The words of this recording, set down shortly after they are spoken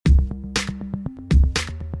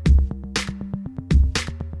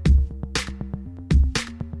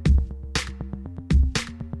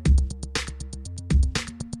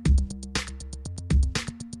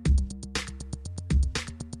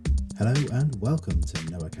Hello and welcome to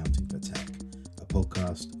No Accounting for Tech, a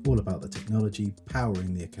podcast all about the technology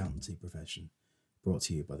powering the accountancy profession, brought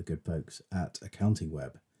to you by the good folks at Accounting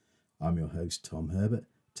Web. I'm your host, Tom Herbert,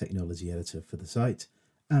 technology editor for the site,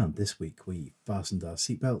 and this week we fastened our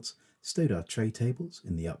seatbelts, stowed our tray tables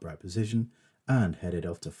in the upright position, and headed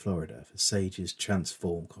off to Florida for Sage's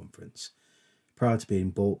Transform conference. Prior to being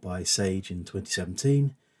bought by Sage in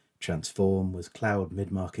 2017, Transform was cloud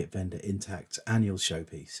mid-market vendor Intact's annual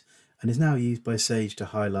showpiece and is now used by Sage to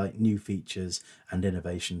highlight new features and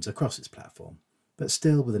innovations across its platform, but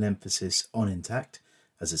still with an emphasis on Intact,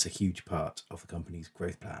 as it's a huge part of the company's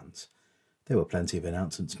growth plans. There were plenty of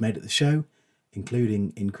announcements made at the show,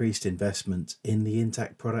 including increased investment in the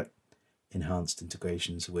Intact product, enhanced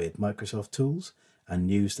integrations with Microsoft tools, and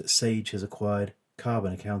news that Sage has acquired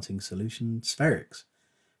carbon accounting solution Spherix.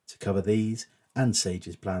 To cover these and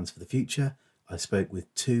Sage's plans for the future, I spoke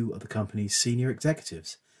with two of the company's senior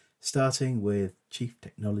executives, starting with Chief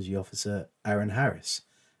Technology Officer Aaron Harris,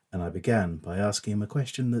 and I began by asking him a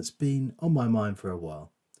question that's been on my mind for a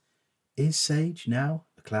while. Is Sage now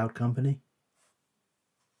a cloud company?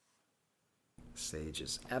 Sage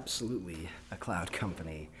is absolutely a cloud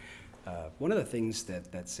company. One of the things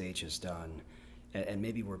that Sage has done, and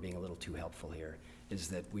maybe we're being a little too helpful here, is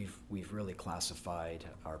that we've really classified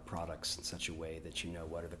our products in such a way that you know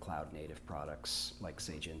what are the cloud native products like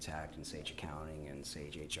Sage Intacct and Sage Accounting and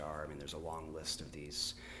Sage HR. I mean, there's a long list of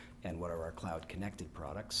these. And what are our cloud connected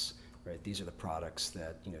products, right? These are the products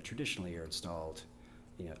that, traditionally are installed,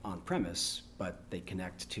 on premise, but they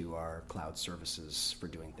connect to our cloud services for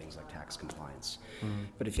doing things like tax compliance. Mm-hmm.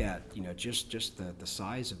 But if you had, just the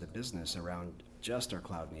size of the business around just our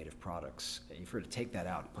cloud native products, if you were to take that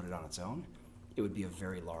out and put it on its own, it would be a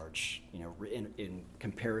very large, in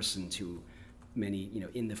comparison to many,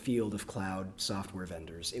 in the field of cloud software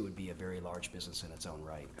vendors, it would be a very large business in its own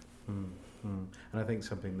right. Mm-hmm. And I think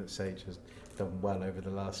something that Sage has done well over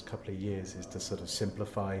the last couple of years is to sort of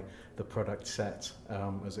simplify the product set,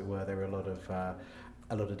 as it were. There are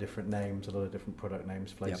a lot of different names, a lot of different product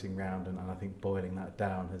names floating around, and I think boiling that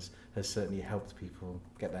down has certainly helped people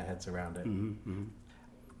get their heads around it. Mm-hmm. Mm-hmm.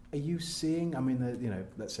 Are you seeing,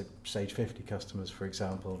 let's say Sage 50 customers, for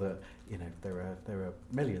example, that, there are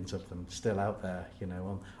millions of them still out there,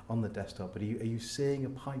 on the desktop, but are you seeing a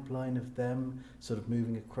pipeline of them sort of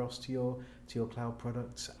moving across to your cloud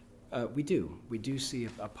products? We do see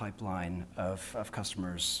a pipeline of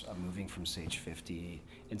customers moving from Sage 50.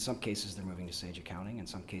 In some cases, they're moving to Sage Accounting. In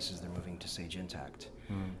some cases, they're moving to Sage Intacct.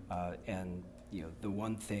 And the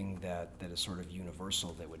one thing that is sort of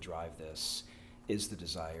universal that would drive this is the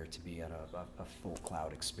desire to be on a full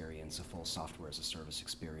cloud experience, a full software as a service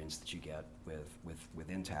experience that you get with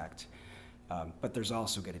Intacct. But there's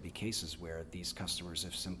also going to be cases where these customers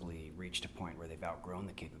have simply reached a point where they've outgrown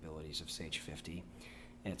the capabilities of Sage 50.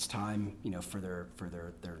 And it's time, for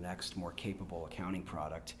their next more capable accounting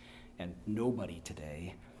product. And nobody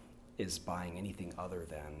today is buying anything other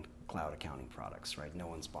than cloud accounting products, right? No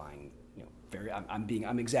one's buying,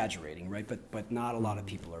 I'm exaggerating, right? But not a lot of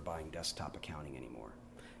people are buying desktop accounting anymore.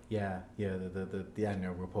 Yeah. The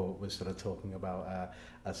annual report was sort of talking about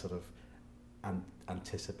a sort of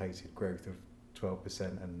anticipated growth of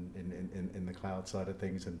 12% in the cloud side of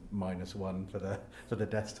things and -1 for the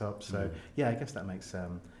desktop. So yeah, I guess that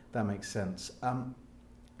makes sense.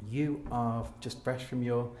 You are just fresh from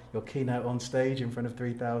your keynote on stage in front of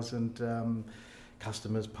 3,000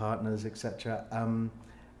 customers, partners, etc.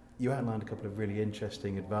 You outlined a couple of really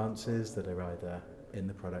interesting advances that are either in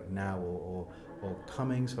the product now or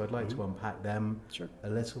coming, so I'd like to unpack them a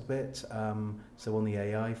little bit. So on the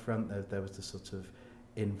AI front, there was the sort of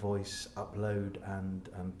invoice upload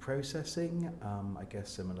and processing, I guess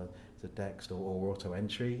similar to Dext or auto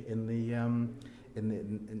entry in the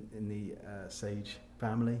Sage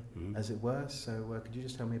family, as it were. So could you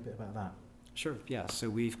just tell me a bit about that? Sure. Yeah. So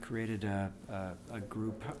we've created a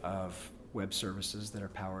group of web services that are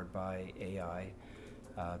powered by AI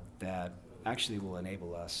that actually will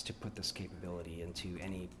enable us to put this capability into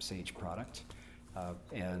any Sage product.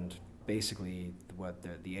 And basically, what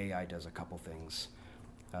the AI does a couple things.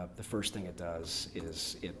 The first thing it does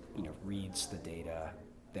is it reads the data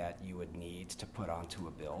that you would need to put onto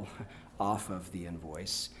a bill off of the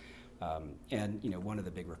invoice. And one of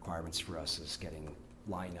the big requirements for us is getting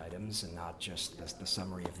line items and not just the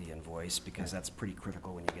summary of the invoice, because that's pretty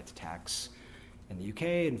critical when you get to tax in the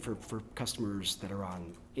UK. And for customers that are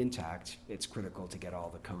on Intacct, it's critical to get all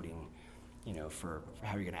the coding, for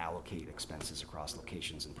how you're going to allocate expenses across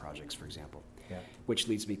locations and projects, for example. Yeah. Which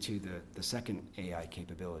leads me to the second AI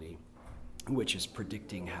capability, which is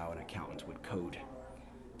predicting how an accountant would code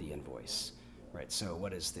the invoice. right? So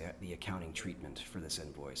what is the accounting treatment for this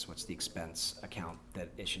invoice? What's the expense account that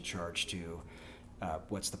it should charge to?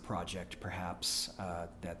 What's the project perhaps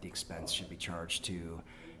that the expense should be charged to?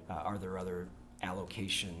 Are there other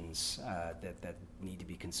allocations that need to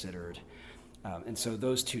be considered? And so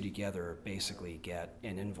those two together basically get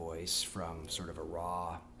an invoice from sort of a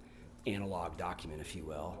raw analog document, if you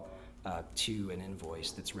will, to an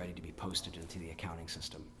invoice that's ready to be posted into the accounting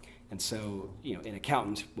system. And so, an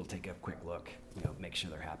accountant will take a quick look, make sure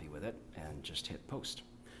they're happy with it, and just hit post.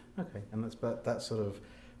 Okay, and that's sort of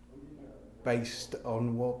based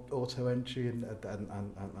on what auto entry and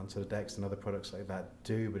sort of Dex and other products like that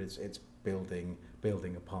do, but it's building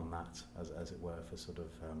upon that as it were for sort of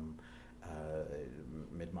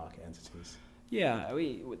mid-market entities. Yeah,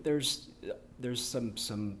 there's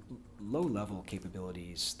some low-level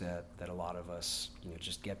capabilities that a lot of us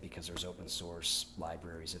just get because there's open source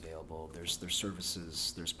libraries available. There's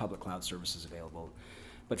services, there's public cloud services available,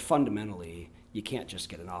 but fundamentally you can't just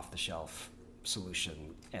get an off-the-shelf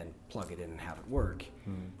solution and plug it in and have it work.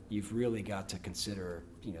 You've really got to consider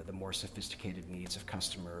the more sophisticated needs of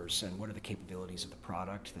customers and what are the capabilities of the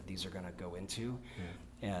product that these are going to go into.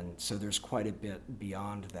 And so there's quite a bit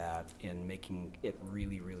beyond that in making it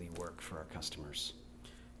really, really work for our customers.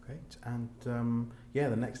 Great. And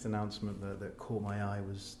the next announcement that caught my eye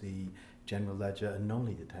was the General Ledger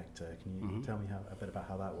Anomaly Detector. Can you tell me a bit about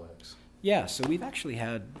how that works? Yeah, so we've actually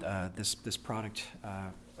had this product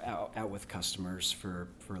out with customers for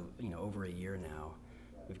over a year now.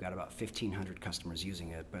 We've got about 1,500 customers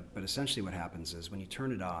using it, but essentially what happens is when you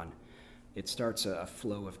turn it on, it starts a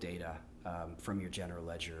flow of data from your general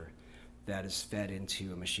ledger that is fed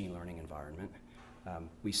into a machine learning environment.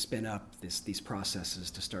 We spin up these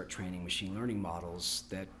processes to start training machine learning models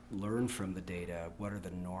that learn from the data what are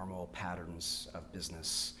the normal patterns of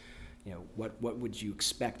business. What would you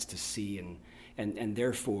expect to see, and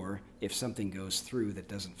therefore, if something goes through that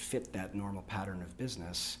doesn't fit that normal pattern of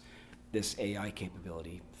business, this AI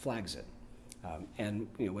capability flags it. And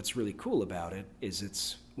what's really cool about it is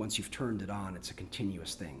it's once you've turned it on, it's a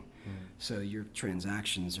continuous thing. So your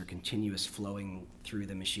transactions are continuous flowing through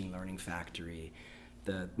the machine learning factory.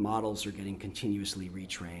 The models are getting continuously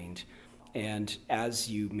retrained, and as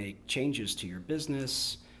you make changes to your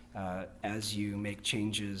business, as you make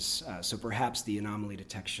changes, so perhaps the anomaly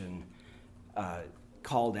detection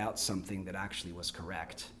called out something that actually was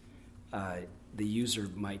correct. The user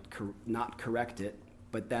might not correct it,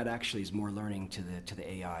 but that actually is more learning to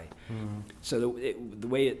the AI. So the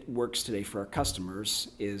way it works today for our customers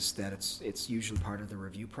is that it's usually part of the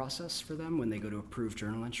review process for them when they go to approve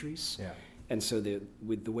journal entries. Yeah. And so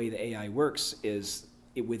with the way the AI works is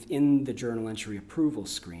within the journal entry approval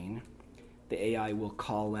screen, the AI will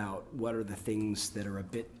call out what are the things that are a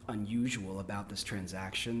bit unusual about this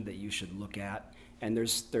transaction that you should look at. And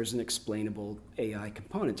there's an explainable AI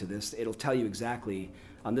component to this. It'll tell you exactly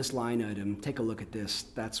on this line item, take a look at this,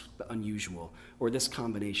 that's unusual, or this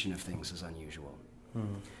combination of things is unusual.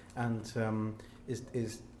 And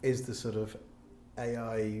is the sort of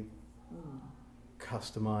AI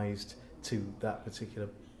customized to that particular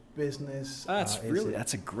business? That's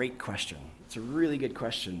a great question. It's a really good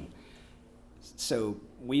question. So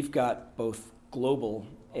we've got both global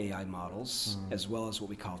AI models as well as what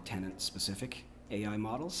we call tenant-specific AI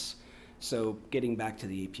models. So getting back to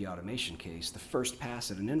the AP automation case, the first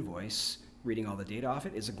pass at an invoice, reading all the data off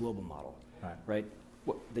it, is a global model, right?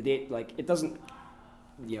 The data, it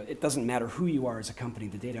doesn't matter who you are as a company.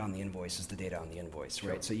 The data on the invoice is the data on the invoice,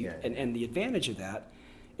 right? So and the advantage of that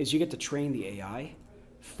is you get to train the AI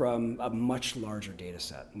from a much larger data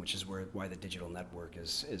set, which is why the digital network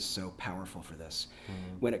is so powerful for this.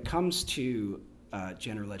 When it comes to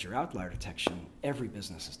general ledger outlier detection, every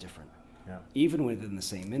business is different. Yeah. Even within the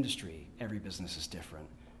same industry, every business is different.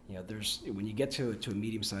 When you get to a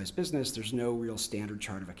medium-sized business, there's no real standard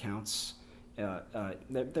chart of accounts.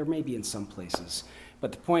 There may be in some places,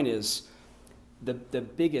 but the point is, the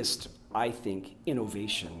biggest, I think,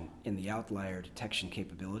 innovation in the outlier detection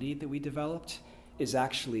capability that we developed is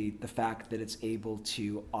actually the fact that it's able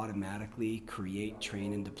to automatically create,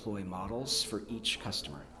 train, and deploy models for each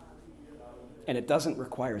customer. And it doesn't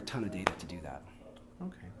require a ton of data to do that.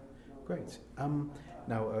 Okay, great.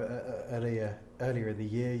 Now, earlier in the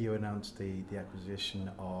year, you announced the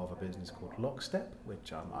acquisition of a business called Lockstep,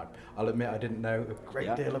 which I'll admit I didn't know a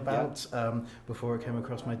great deal about before it came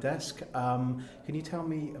across my desk. Can you tell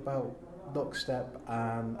me about Lockstep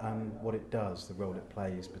and what it does, the role it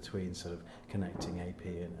plays between sort of connecting AP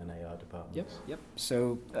and AR departments? Yep.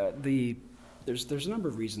 So there's a number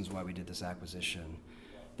of reasons why we did this acquisition.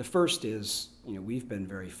 The first is, we've been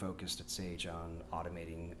very focused at Sage on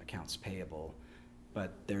automating accounts payable,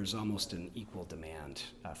 but there's almost an equal demand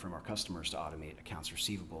from our customers to automate accounts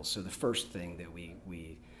receivable. So the first thing that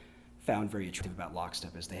we found very attractive about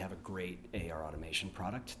Lockstep is they have a great AR automation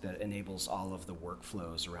product that enables all of the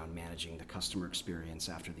workflows around managing the customer experience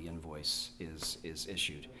after the invoice is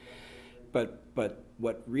issued. But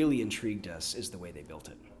what really intrigued us is the way they built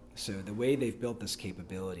it. So the way they've built this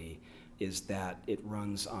capability is that it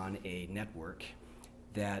runs on a network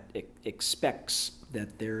that expects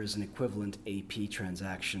that there is an equivalent AP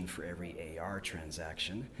transaction for every AR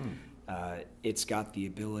transaction. It's got the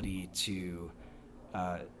ability to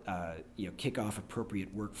kick off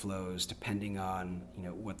appropriate workflows depending on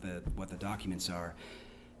what the documents are.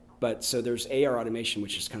 But so there's AR automation,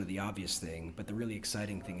 which is kind of the obvious thing, but the really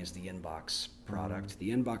exciting thing is the inbox product.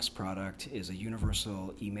 The inbox product is a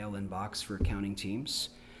universal email inbox for accounting teams,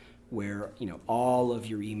 where all of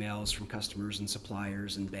your emails from customers and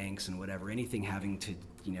suppliers and banks and whatever, anything having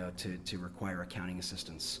to require accounting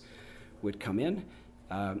assistance would come in,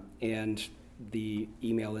 and the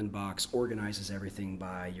email inbox organizes everything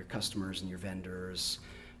by your customers and your vendors.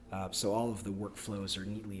 So all of the workflows are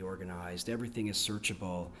neatly organized. Everything is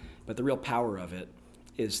searchable. But the real power of it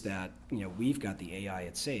is that we've got the AI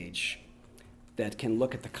at Sage that can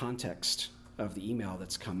look at the context of the email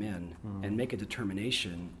that's come in and make a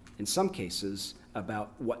determination, in some cases,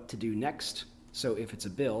 about what to do next. So if it's a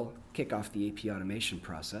bill, kick off the AP automation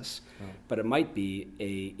process. But it might be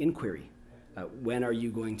a inquiry. When are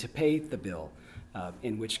you going to pay the bill?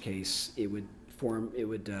 In which case it would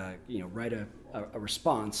write a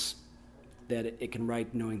response that it can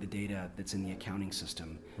write knowing the data that's in the accounting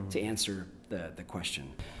system to answer the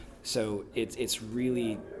question. So it's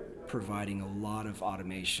really providing a lot of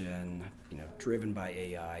automation, driven by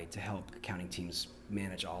AI to help accounting teams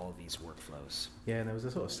manage all of these workflows. Yeah, and there was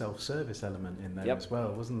a sort of self-service element in there as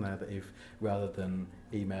well, wasn't there? That if rather than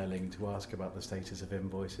emailing to ask about the status of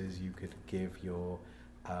invoices, you could give your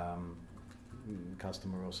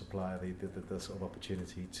customer or supplier the sort of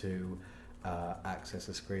opportunity to access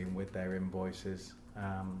a screen with their invoices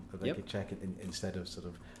that they could check it instead of sort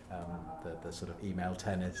of the sort of email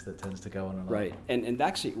tennis that tends to go on and on. Right, and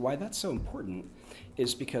actually why that's so important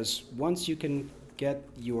is because once you can get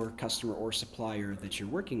your customer or supplier that you're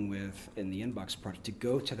working with in the inbox product to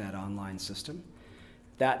go to that online system,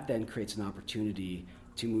 that then creates an opportunity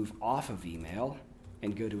to move off of email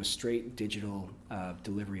and go to a straight digital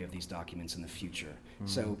delivery of these documents in the future.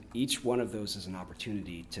 So each one of those is an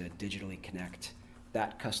opportunity to digitally connect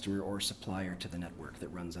that customer or supplier to the network that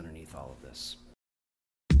runs underneath all of this.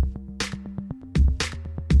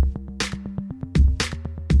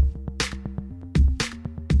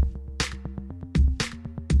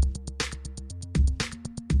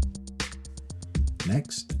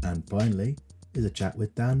 Next, and finally, is a chat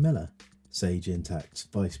with Dan Miller, Sage Intacct's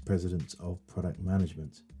Vice President of Product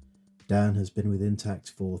Management. Dan has been with Intacct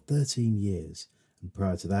for 13 years, and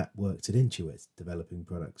prior to that worked at Intuit, developing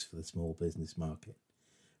products for the small business market.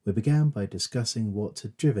 We began by discussing what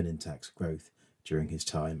had driven Intacct's growth during his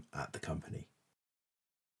time at the company.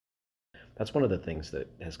 That's one of the things that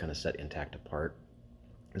has kind of set Intacct apart,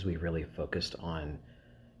 is we really focused on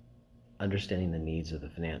understanding the needs of the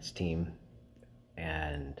finance team,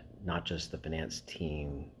 and not just the finance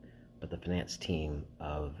team, but the finance team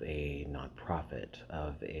of a nonprofit,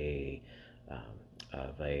 of a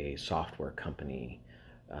software company,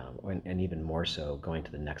 and even more so, going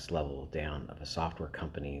to the next level down of a software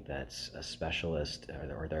company that's a specialist,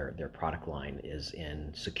 or their product line is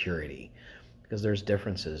in security, because there's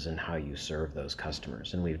differences in how you serve those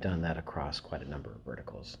customers, and we've done that across quite a number of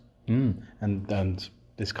verticals. And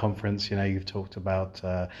this conference, you've talked about,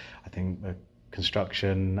 I think,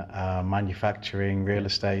 construction, manufacturing, real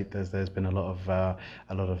estate. There's been a lot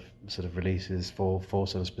of sort of releases for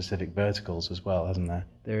sort of specific verticals as well, hasn't there?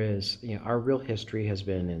 There is. Our real history has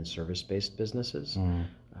been in service-based businesses.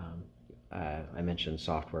 I mentioned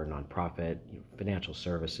software, nonprofit, financial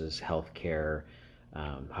services, healthcare,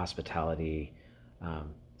 hospitality.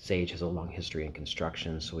 Sage has a long history in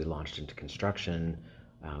construction, so we launched into construction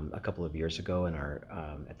a couple of years ago, and are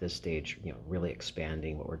at this stage, really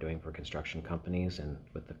expanding what we're doing for construction companies. And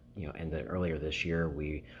with and then earlier this year,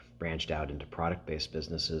 we branched out into product-based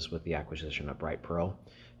businesses with the acquisition of Bright Pearl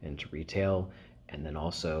into retail, and then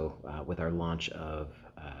also with our launch of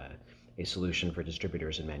a solution for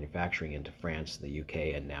distributors and manufacturing into France, the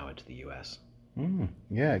UK, and now into the US.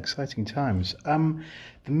 Yeah, exciting times. The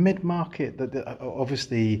mid-market,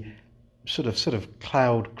 obviously, sort of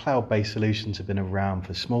cloud-based solutions have been around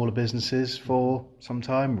for smaller businesses for some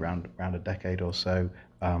time, around a decade or so.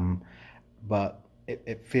 But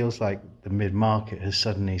it feels like the mid-market has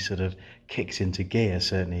suddenly sort of kicked into gear,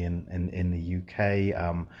 certainly in the UK.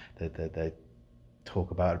 They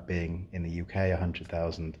talk about it being in the UK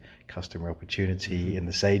 100,000 customer opportunity. In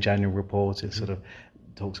the Sage annual report, it sort of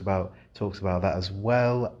talks about that as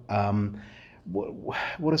well.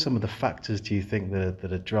 What are some of the factors, do you think,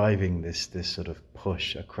 that are driving this sort of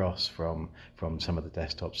push across from some of the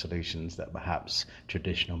desktop solutions that perhaps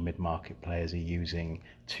traditional mid-market players are using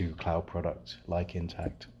to cloud products like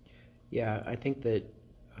Intacct? Yeah, I think that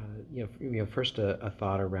first a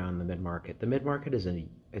thought around the mid-market. The mid-market is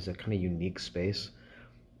a kind of unique space.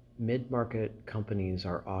 Mid-market companies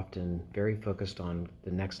are often very focused on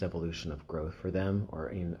the next evolution of growth for them or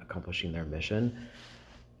in accomplishing their mission.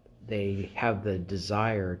 They have the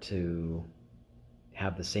desire to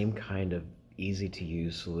have the same kind of easy to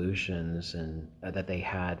use solutions and that they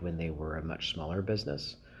had when they were a much smaller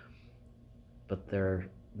business, but their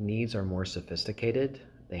needs are more sophisticated.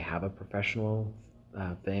 They have a professional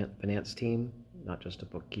finance team, not just a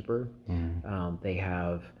bookkeeper. They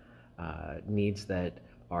have needs that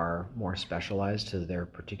are more specialized to their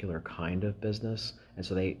particular kind of business, and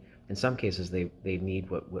so in some cases, they need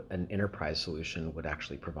what an enterprise solution would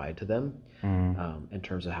actually provide to them in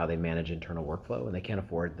terms of how they manage internal workflow, and they can't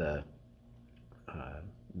afford the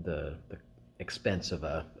expense of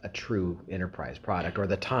a true enterprise product or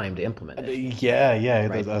the time to implement it.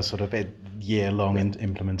 Right. A sort of a year-long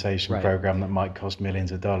implementation program that might cost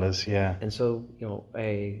millions of dollars. Yeah. And so,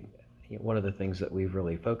 one of the things that we've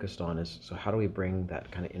really focused on is, so how do we bring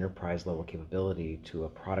that kind of enterprise level capability to a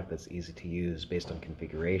product that's easy to use based on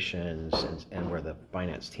configurations and where the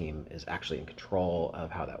finance team is actually in control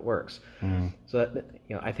of how that works. So that,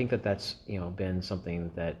 I think that's been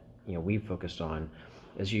something that we've focused on.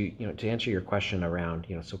 As to answer your question around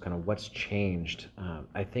so kind of what's changed,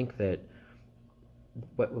 I think that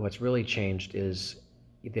what's really changed is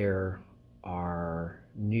there are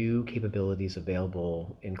new capabilities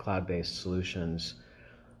available in cloud-based solutions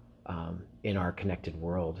in our connected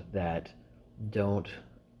world that don't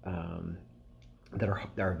that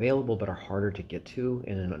are available but are harder to get to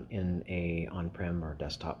in a on-prem or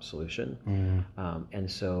desktop solution.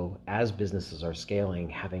 And so as businesses are scaling,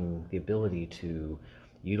 having the ability to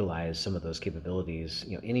utilize some of those capabilities,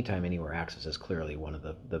 anytime, anywhere access is clearly one of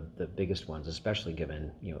the biggest ones, especially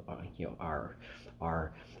given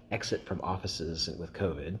our exit from offices with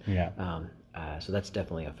COVID. So that's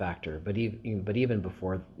definitely a factor. But even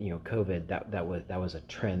before COVID, that was a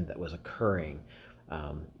trend that was occurring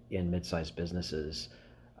in mid-sized businesses.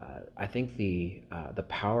 I think the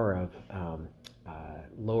power of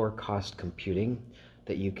lower cost computing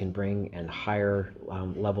that you can bring and higher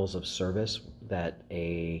levels of service that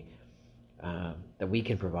we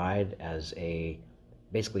can provide as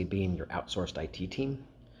basically being your outsourced IT team.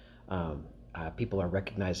 People are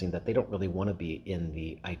recognizing that they don't really want to be in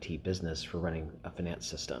the IT business for running a finance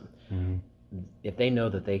system. If they know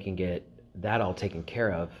that they can get that all taken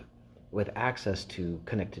care of with access to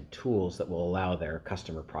connected tools that will allow their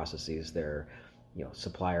customer processes, their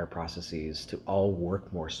supplier processes to all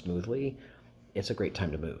work more smoothly, it's a great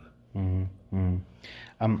time to move.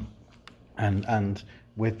 And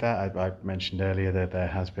with that, I mentioned earlier that there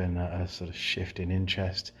has been a sort of shift in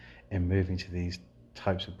interest in moving to these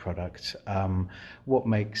types of products. What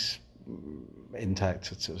makes Intacct,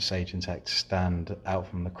 sort of Sage Intacct, stand out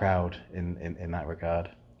from the crowd in that regard?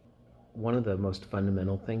 One of the most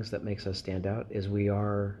fundamental things that makes us stand out is we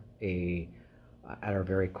are at our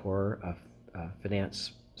very core, a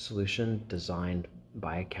finance solution designed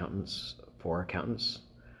by accountants for accountants.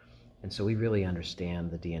 And so we really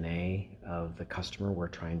understand the DNA of the customer we're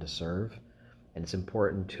trying to serve. And it's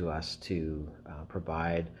important to us to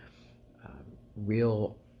provide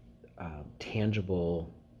real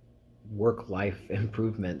tangible work-life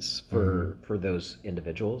improvements for those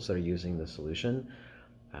individuals that are using the solution.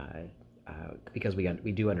 Because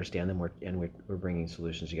we do understand them, we're bringing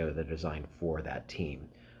solutions together that are designed for that team.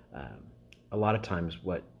 A lot of times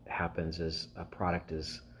what happens is a product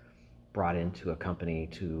is brought into a company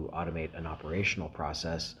to automate an operational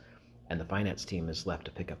process, and the finance team is left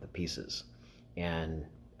to pick up the pieces. And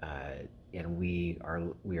we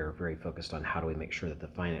are very focused on how do we make sure that the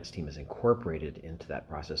finance team is incorporated into that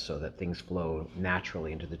process so that things flow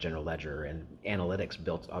naturally into the general ledger, and analytics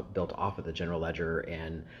built off of the general ledger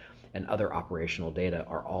and other operational data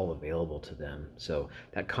are all available to them. So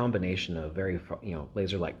that combination of very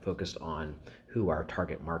laser-like focused on who our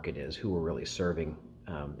target market is, who we're really serving,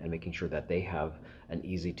 and making sure that they have an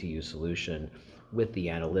easy-to-use solution with the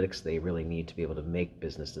analytics they really need to be able to make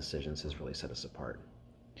business decisions has really set us apart.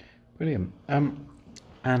 Brilliant.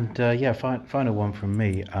 And final one from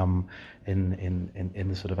me. In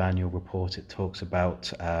the sort of annual report, it talks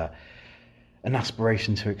about an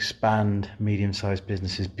aspiration to expand medium-sized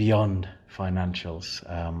businesses beyond financials.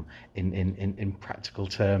 In practical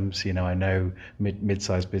terms, I know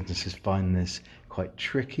mid-sized businesses find this quite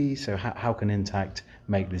tricky. So how can Intacct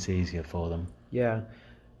make this easier for them? Yeah.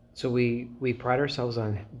 So we pride ourselves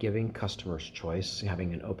on giving customers choice,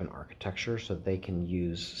 having an open architecture so they can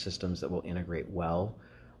use systems that will integrate well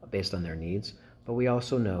based on their needs. But we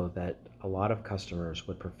also know that a lot of customers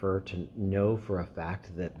would prefer to know for a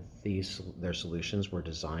fact that their solutions were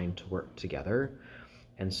designed to work together.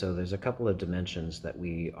 And so there's a couple of dimensions that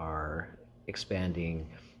we are expanding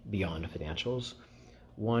beyond financials.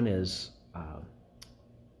 One is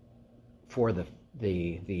for the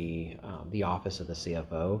office of the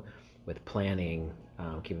CFO with planning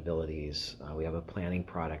capabilities. We have a planning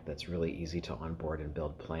product that's really easy to onboard and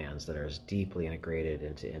build plans that are deeply integrated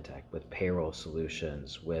into Intacct, with payroll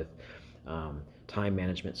solutions, with time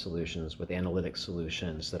management solutions, with analytics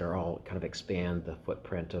solutions that are all kind of expand the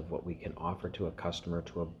footprint of what we can offer to a customer,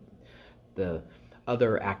 to the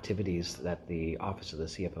other activities that the office of the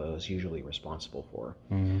CFO is usually responsible for.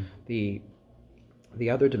 Mm-hmm. The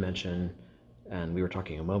other dimension, and we were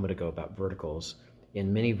talking a moment ago about verticals.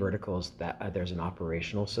 In many verticals, that there's an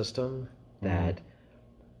operational system that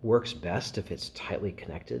works best if it's tightly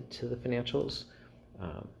connected to the financials.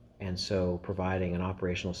 And so providing an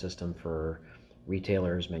operational system for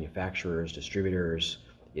retailers, manufacturers, distributors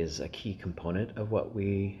is a key component of what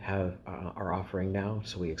we are offering now.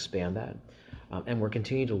 So we expand that. And we're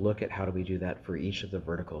continuing to look at how do we do that for each of the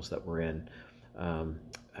verticals that we're in.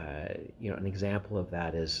 An example of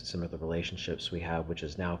that is some of the relationships we have, which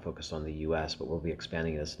is now focused on the U.S., but we'll be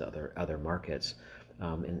expanding this to other markets.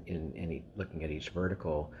 In looking at each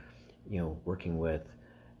vertical, working with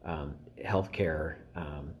healthcare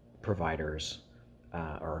providers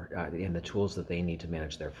and the tools that they need to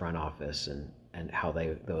manage their front office and how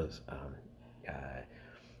those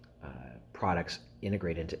products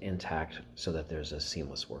integrate into Intacct so that there's a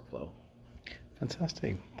seamless workflow.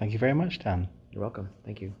 Fantastic. Thank you very much, Dan. You're welcome.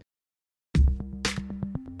 Thank you.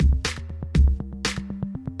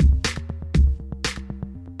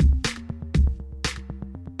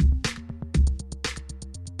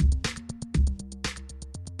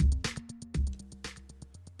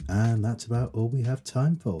 And that's about all we have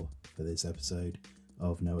time for this episode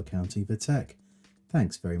of No Accounting for Tech.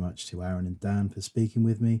 Thanks very much to Aaron and Dan for speaking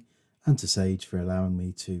with me, and to Sage for allowing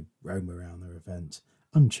me to roam around their event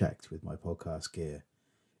unchecked with my podcast gear.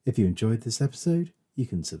 If you enjoyed this episode, you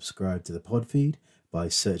can subscribe to the pod feed by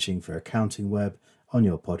searching for Accounting Web on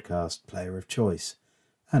your podcast player of choice.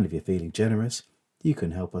 And if you're feeling generous, you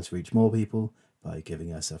can help us reach more people by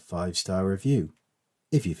giving us a 5-star review,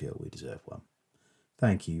 if you feel we deserve one.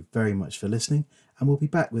 Thank you very much for listening, and we'll be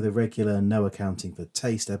back with a regular No Accounting for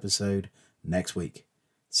Taste episode next week.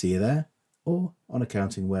 See you there, or on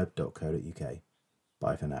accountingweb.co.uk.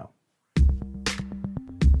 Bye for now.